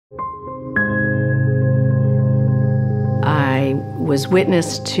was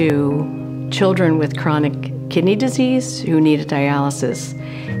witness to children with chronic kidney disease who needed dialysis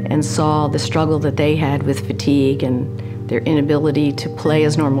and saw the struggle that they had with fatigue and their inability to play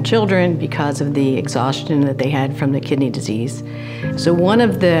as normal children because of the exhaustion that they had from the kidney disease. So one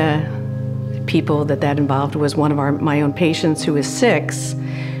of the people that involved was one of my own patients who was 6,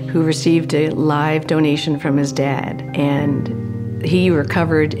 who received a live donation from his dad. And he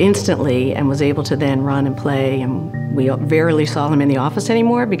recovered instantly and was able to then run and play, and we rarely saw him in the office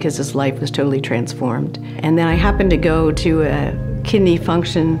anymore because his life was totally transformed. And then I happened to go to a kidney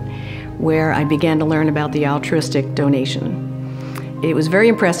function where I began to learn about the altruistic donation. It was very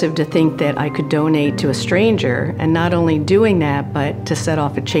impressive to think that I could donate to a stranger, and not only doing that, but to set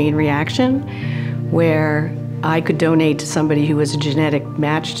off a chain reaction where I could donate to somebody who was a genetic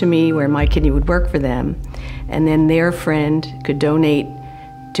match to me, where my kidney would work for them, and then their friend could donate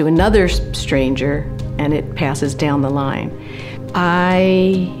to another stranger, and it passes down the line.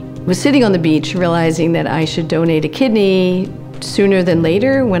 I was sitting on the beach realizing that I should donate a kidney sooner than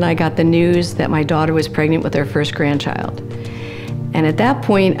later when I got the news that my daughter was pregnant with her first grandchild. And at that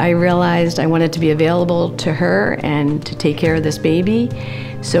point, I realized I wanted to be available to her and to take care of this baby.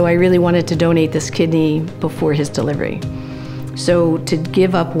 So I really wanted to donate this kidney before his delivery. So to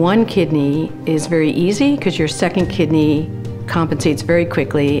give up one kidney is very easy because your second kidney compensates very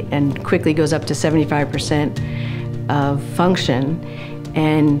quickly and quickly goes up to 75% of function.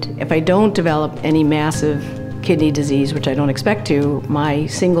 And if I don't develop any massive kidney disease, which I don't expect to, my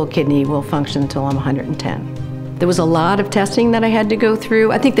single kidney will function until I'm 110. There was a lot of testing that I had to go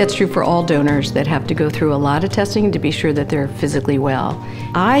through. I think that's true for all donors that have to go through a lot of testing to be sure that they're physically well.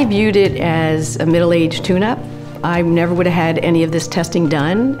 I viewed it as a middle-aged tune-up. I never would have had any of this testing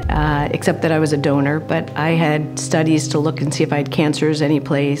done, except that I was a donor, but I had studies to look and see if I had cancers any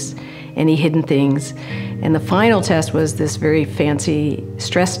place, any hidden things. And the final test was this very fancy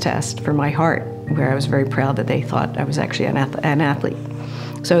stress test for my heart, where I was very proud that they thought I was actually an athlete.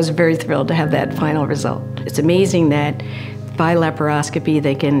 So I was very thrilled to have that final result. It's amazing that by laparoscopy,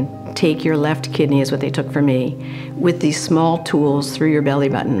 they can take your left kidney, is what they took for me, with these small tools through your belly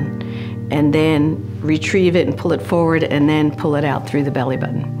button, and then retrieve it and pull it forward and then pull it out through the belly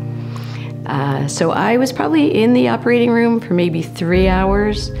button. So I was probably in the operating room for maybe 3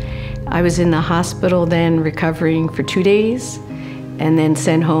 hours. I was in the hospital then recovering for 2 days and then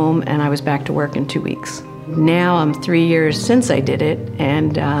sent home, and I was back to work in 2 weeks. Now I'm 3 years since I did it,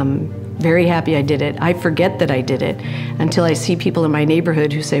 and very happy I did it. I forget that I did it until I see people in my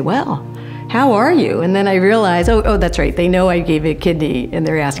neighborhood who say, well, how are you? And then I realize, oh, that's right, they know I gave a kidney and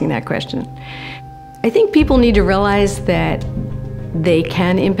they're asking that question. I think people need to realize that they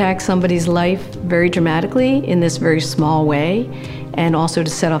can impact somebody's life very dramatically in this very small way, and also to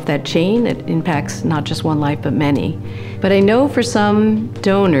set off that chain that impacts not just one life, but many. But I know for some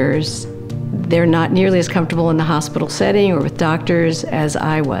donors, they're not nearly as comfortable in the hospital setting or with doctors as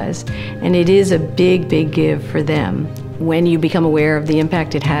I was. And it is a big, big give for them. When you become aware of the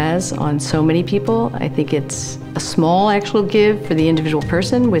impact it has on so many people, I think it's a small actual give for the individual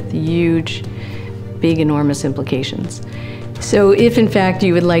person with huge, big, enormous implications. So if in fact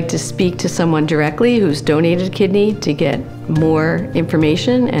you would like to speak to someone directly who's donated a kidney to get more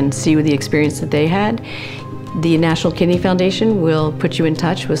information and see the experience that they had, the National Kidney Foundation will put you in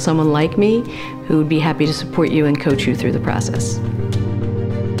touch with someone like me who would be happy to support you and coach you through the process.